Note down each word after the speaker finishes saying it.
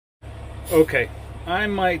Okay, I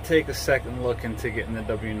might take a second look into getting the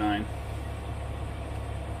W9.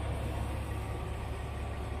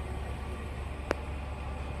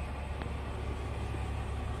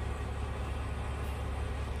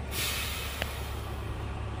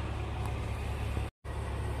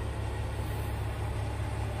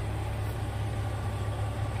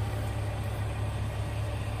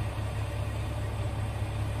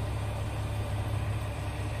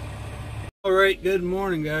 Alright, good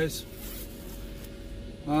morning, guys.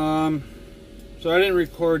 So I didn't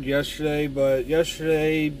record yesterday, but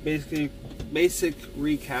yesterday, basic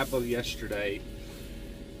recap of yesterday.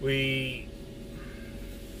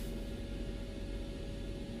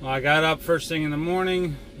 I got up first thing in the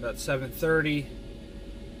morning, about 7:30,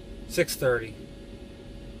 6:30.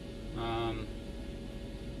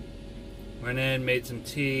 Went in, made some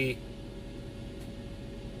tea.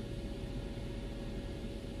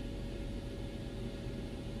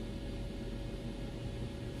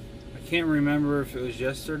 Can't remember if it was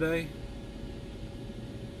yesterday.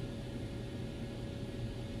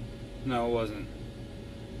 No, it wasn't.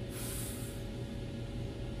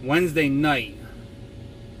 Wednesday night,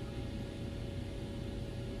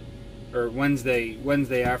 or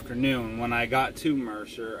Wednesday afternoon, when I got to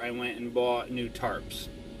Mercer, I went and bought new tarps.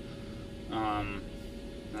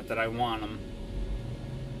 Not that I want them,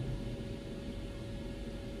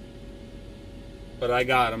 but I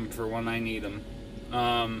got them for when I need them.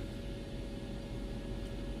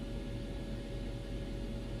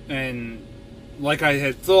 And like I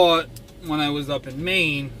had thought when I was up in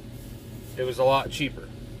Maine, it was a lot cheaper.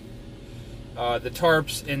 The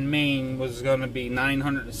tarps in Maine was going to be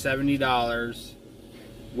 $970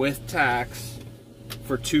 with tax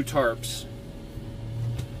for 2 tarps.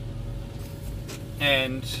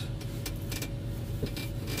 And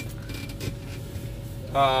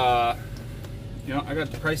you know, I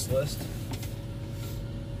got the price list.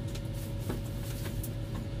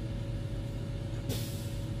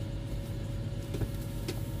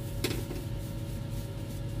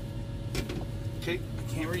 Okay, I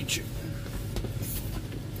can't reach it.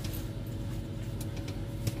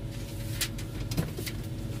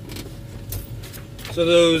 So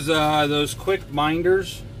those quick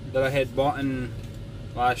binders that I had bought in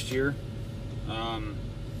last year, the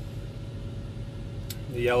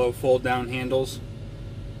yellow fold down handles,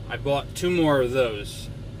 I bought 2 more of those.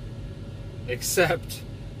 Except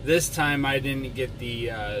this time I didn't get the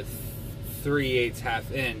 3/8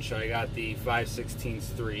 half inch. I got the 5/16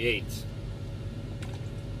 3/8.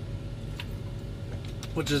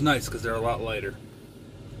 Which is nice because they're a lot lighter.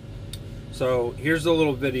 So here's a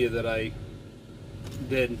little video that I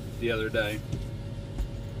did the other day.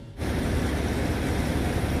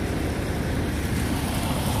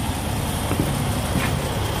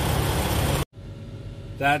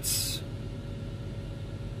 That's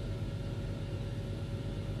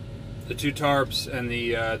the 2 tarps and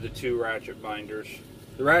the 2 ratchet binders.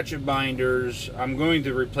 The ratchet binders, I'm going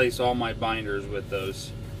to replace all my binders with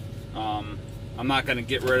those. I'm not going to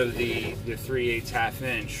get rid of the 3/8 half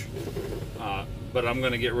inch, but I'm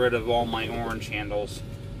going to get rid of all my orange handles.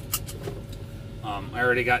 I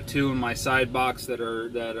already got 2 in my side box that are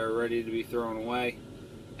ready to be thrown away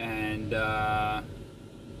and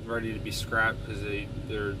ready to be scrapped because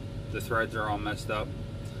the threads are all messed up.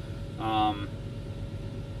 And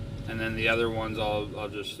then the other ones I'll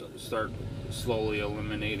just start slowly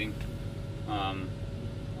eliminating.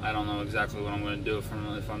 I don't know exactly what I'm going to do, if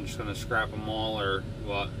I'm just going to scrap them all or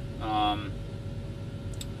what.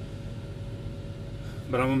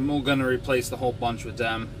 But I'm going to replace the whole bunch with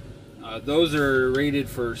them. Those are rated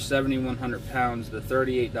for 7,100 pounds, the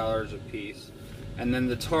 $38 a piece. And then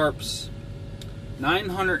the tarps,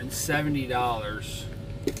 $970.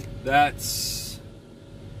 That's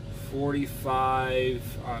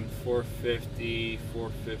 45 on 450,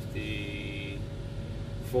 450.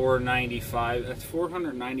 $495. That's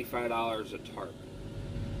 $495 a tarp.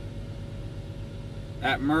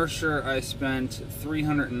 At Mercer, I spent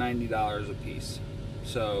 $390 a piece,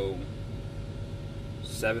 so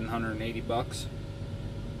 $780.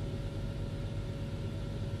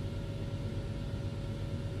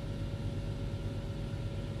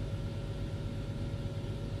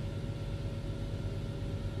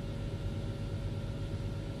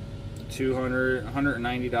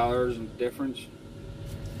 $190 in difference.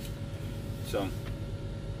 So,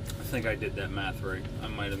 I think I did that math right. I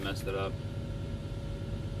might have messed it up.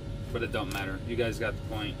 But it don't matter. You guys got the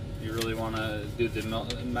point. If you really want to do the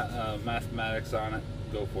mathematics on it,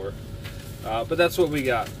 go for it. But that's what we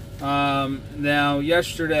got. Now,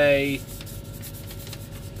 yesterday,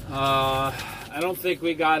 I don't think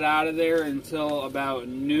we got out of there until about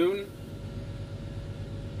noon.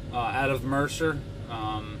 out of Mercer.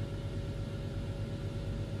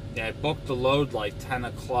 Yeah, I booked the load like 10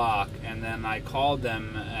 o'clock, and then I called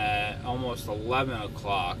them at almost 11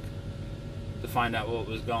 o'clock to find out what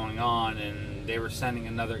was going on, and they were sending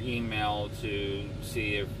another email to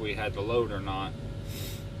see if we had the load or not.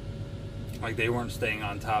 Like, they weren't staying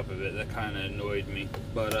on top of it. That kind of annoyed me.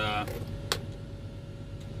 But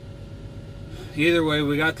either way,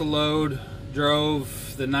 we got the load,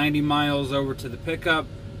 drove the 90 miles over to the pickup.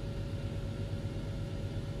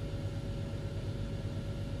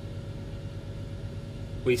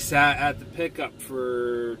 We sat at the pickup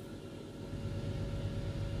for,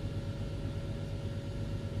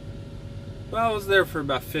 well, I was there for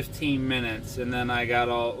about 15 minutes, and then I got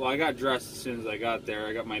I got dressed as soon as I got there.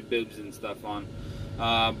 I got my bibs and stuff on.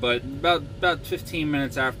 But about 15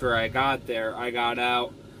 minutes after I got there, I got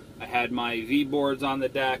out. I had my V-boards on the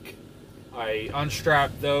deck. I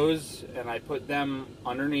unstrapped those, and I put them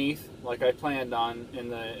underneath, like I planned on,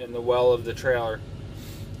 in the well of the trailer.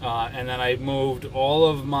 And then I moved all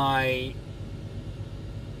of my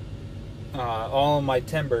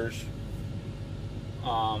timbers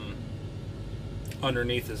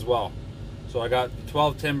underneath as well. So I got the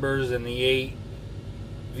 12 timbers and the 8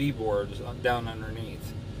 V-boards down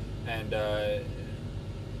underneath. And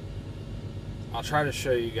I'll try to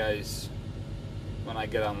show you guys when I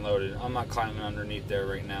get unloaded. I'm not climbing underneath there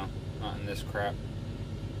right now, not in this crap.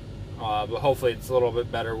 But hopefully it's a little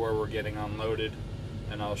bit better where we're getting unloaded.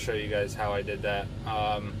 And I'll show you guys how I did that.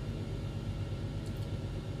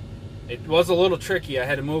 It was a little tricky. I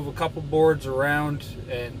had to move a couple boards around,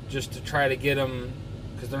 and just to try to get them,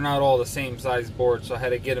 because they're not all the same size boards, so I had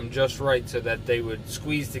to get them just right so that they would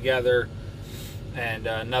squeeze together and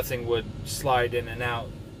nothing would slide in and out.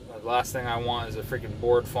 The last thing I want is a freaking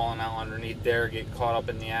board falling out underneath there, get caught up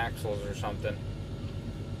in the axles or something.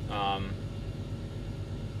 Man,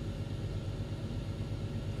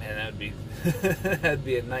 that'd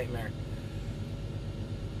be a nightmare.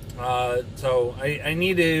 So I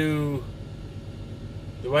need to,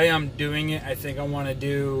 the way I'm doing it, I think I want to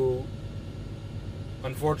do,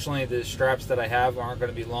 unfortunately the straps that I have aren't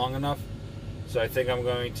going to be long enough, so I think I'm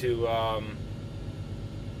going to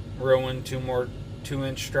ruin 2 more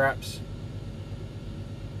 2-inch straps,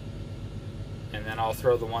 and then I'll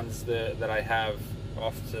throw the ones that I have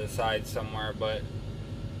off to the side somewhere. But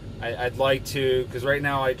I'd like to, because right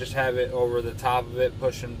now I just have it over the top of it,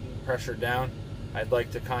 pushing pressure down. I'd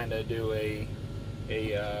like to kind of do a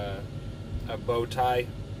bow tie,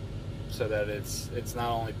 so that it's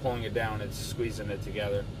not only pulling it down, it's squeezing it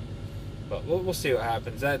together. But we'll see what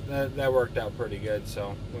happens. That worked out pretty good,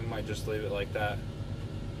 so we might just leave it like that.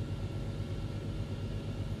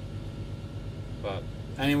 But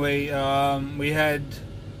anyway, we had,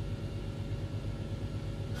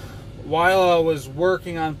 while I was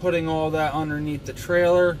working on putting all that underneath the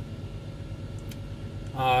trailer,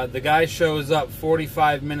 the guy shows up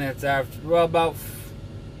 45 minutes after, well, about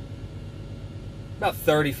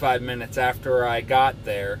 35 minutes after I got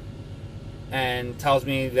there, and tells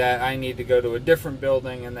me that I need to go to a different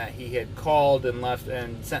building, and that he had called and left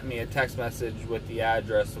and sent me a text message with the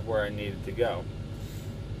address of where I needed to go.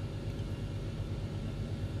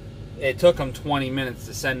 It took him 20 minutes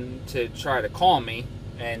to try to call me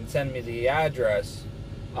and send me the address,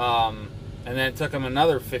 and then it took him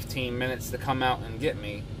another 15 minutes to come out and get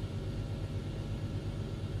me.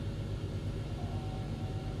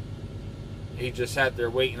 He just sat there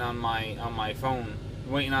waiting on my phone,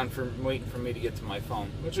 waiting for me to get to my phone,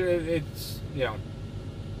 which it's, you know,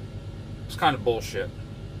 it's kind of bullshit.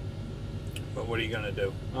 But what are you gonna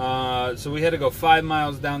do? So we had to go 5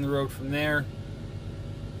 miles down the road from there.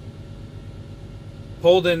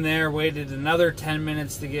 Pulled in there, waited another 10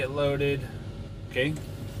 minutes to get loaded. Okay.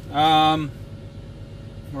 Where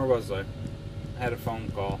was I? I had a phone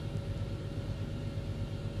call.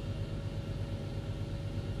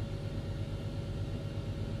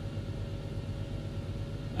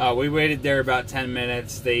 We waited there about 10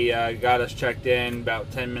 minutes. They got us checked in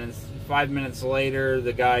about 10 minutes. 5 minutes later,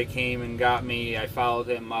 the guy came and got me. I followed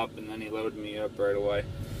him up, and then he loaded me up right away.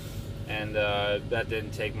 And that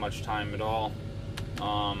didn't take much time at all.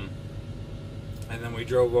 And then we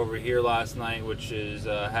drove over here last night, which is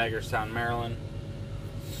Hagerstown, Maryland.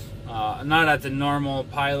 Not at the normal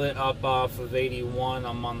pilot up off of 81.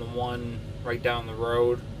 I'm on the one right down the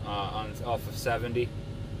road off of 70.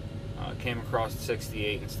 Came across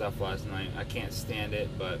 68 and stuff last night. I can't stand it,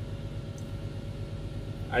 but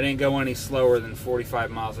I didn't go any slower than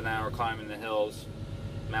 45 miles an hour climbing the hills,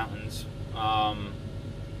 mountains. And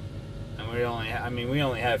we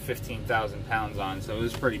only have 15,000 pounds on, so it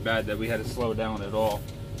was pretty bad that we had to slow down at all.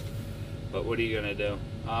 But what are you gonna do?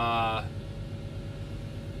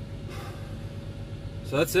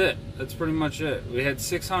 So that's it. That's pretty much it. We had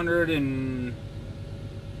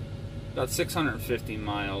about 650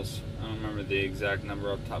 miles. I don't remember the exact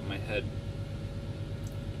number off the top of my head.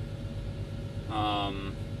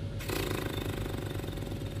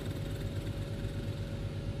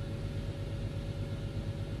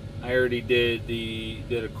 I already did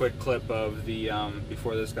a quick clip of the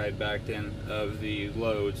before this guy backed in of the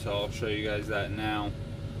load, so I'll show you guys that now.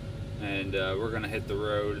 And we're gonna hit the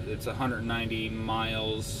road. It's 190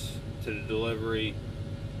 miles to the delivery,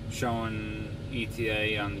 showing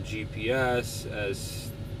ETA on the GPS as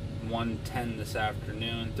 1:10 this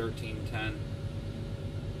afternoon, 13:10.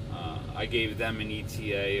 I gave them an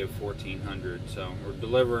ETA of 1400, so we're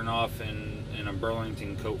delivering off in a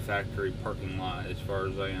Burlington coat factory parking lot, as far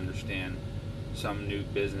as I understand, some new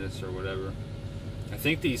business or whatever. I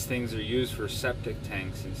think these things are used for septic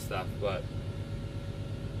tanks and stuff, but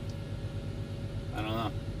I don't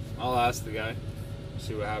know. I'll ask the guy,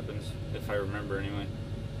 see what happens, if I remember anyway.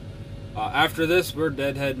 After this, we're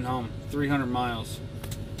dead heading home. 300 miles.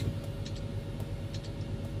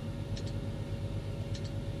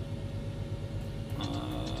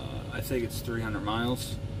 I think it's 300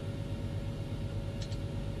 miles.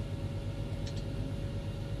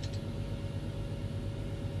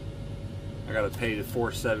 I gotta pay the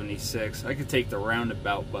 476. I could take the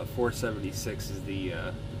roundabout, but 476 is the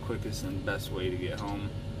quickest and best way to get home.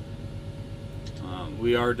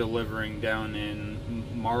 We are delivering down in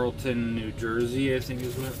Marlton, New Jersey, I think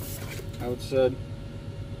is what how it said.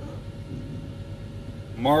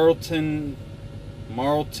 Marlton,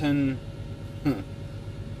 Marlton,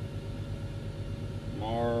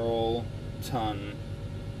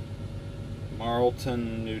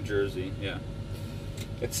 New Jersey. Yeah,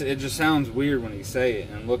 it just sounds weird when you say it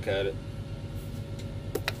and look at it.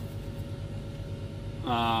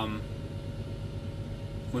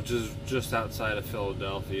 Which is just outside of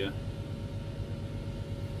Philadelphia.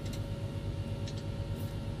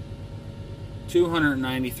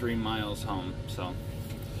 293 miles home, so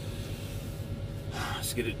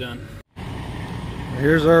let's get it done.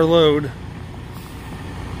 Here's our load.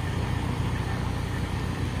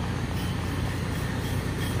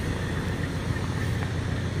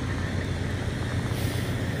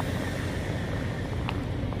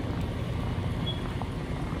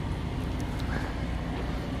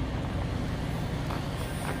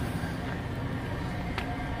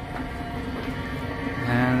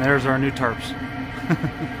 There's our new tarps.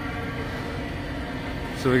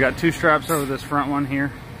 So we got two straps over this front one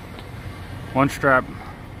here. One strap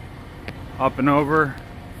up and over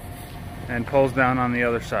and pulls down on the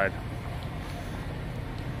other side.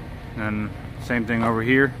 And same thing over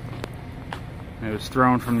here. It was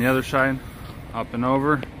thrown from the other side up and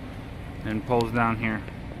over and pulls down here.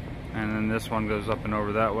 And then this one goes up and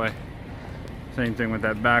over that way. Same thing with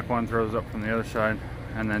that back one, throws up from the other side,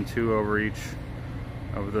 and then two over each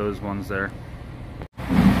of those ones there.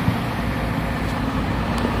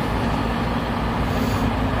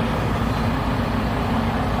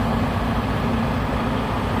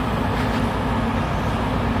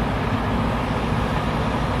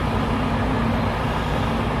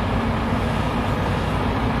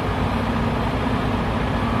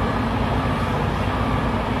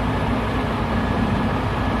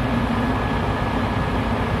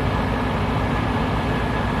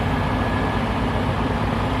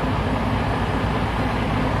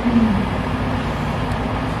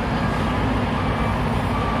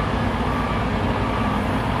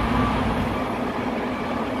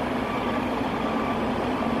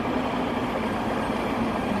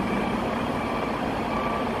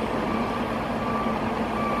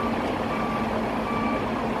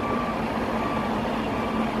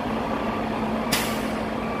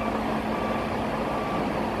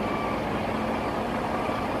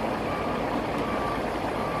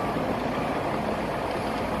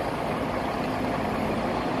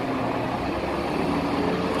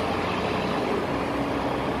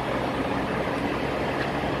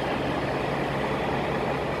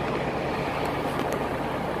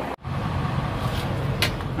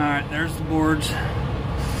 Alright, there's the boards,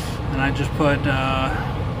 and I just put the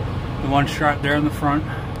one strap there in the front.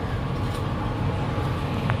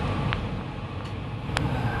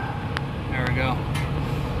 There we go.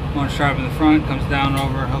 One strap in the front, comes down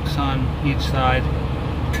over, hooks on each side,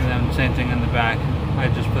 and then same thing in the back. I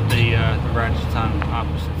just put the ratchets on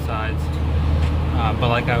opposite sides. But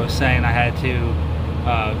like I was saying, I had to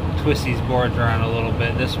twist these boards around a little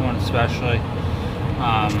bit, this one especially.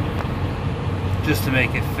 Just to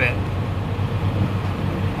make it fit.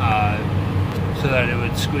 so that it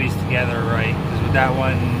would squeeze together right. Because with that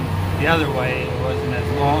one the other way, it wasn't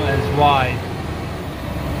as long, as wide.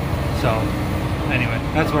 So anyway,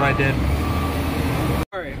 that's what I did.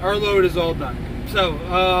 Alright, our load is all done. So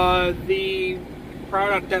the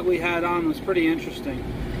product that we had on was pretty interesting.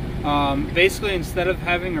 Basically, instead of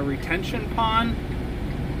having a retention pond,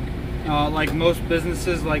 like most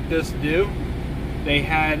businesses like this do, they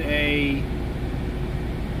had a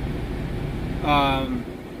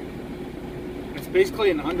it's basically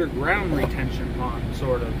an underground retention pond,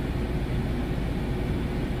 sort of.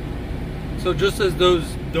 So just as those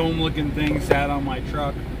dome-looking things sat on my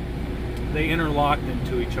truck, they interlocked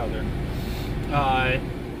into each other.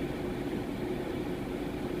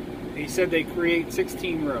 He said they create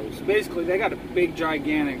 16 rows. Basically, they got a big,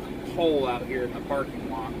 gigantic hole out here in the parking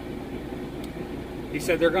lot. He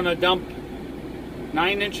said they're going to dump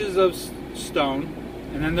 9 inches of stone,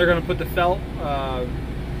 and then they're going to put the felt, I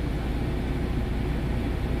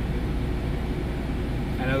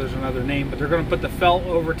know there's another name, but they're going to put the felt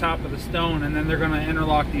over top of the stone, and then they're going to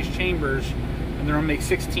interlock these chambers, and they're going to make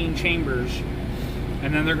 16 chambers,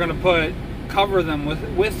 and then they're going to cover them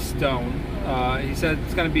with stone. He said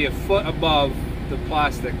it's going to be a foot above the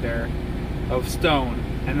plastic there of stone,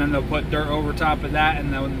 and then they'll put dirt over top of that,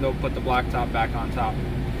 and then they'll put the blacktop back on top.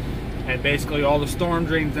 And basically all the storm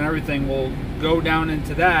drains and everything will go down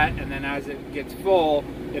into that, and then as it gets full,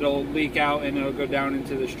 it'll leak out and it'll go down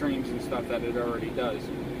into the streams and stuff that it already does.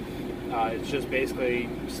 It's just basically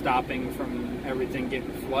stopping from everything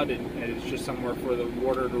getting flooded, and it's just somewhere for the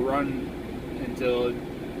water to run until it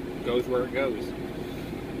goes where it goes.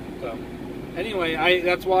 So anyway,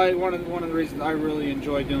 that's why one of the reasons I really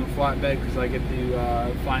enjoy doing flatbed, because I get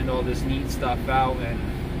to find all this neat stuff out, and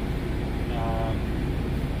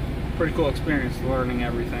pretty cool experience learning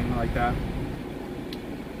everything like that.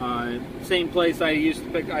 Same place I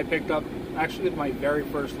picked up, actually my very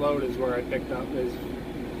first load is where I picked up, is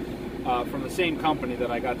from the same company that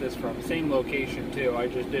I got this from, same location too. I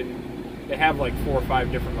just didn't, they have like 4 or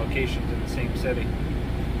 5 different locations in the same city,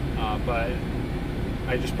 but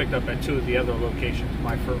I just picked up at 2 of the other locations for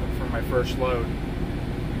my first load.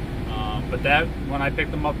 But that, when I picked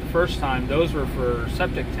them up the first time, those were for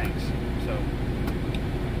septic tanks. So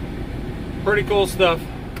pretty cool stuff.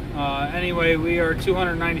 Anyway, we are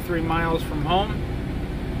 293 miles from home,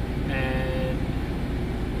 and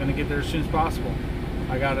gonna get there as soon as possible.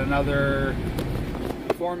 I got another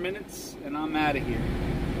 4 minutes and I'm out of here.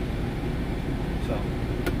 So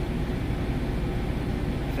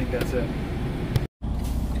I think that's it.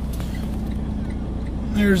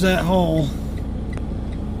 There's that hole.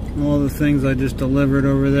 All the things I just delivered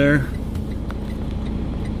over there.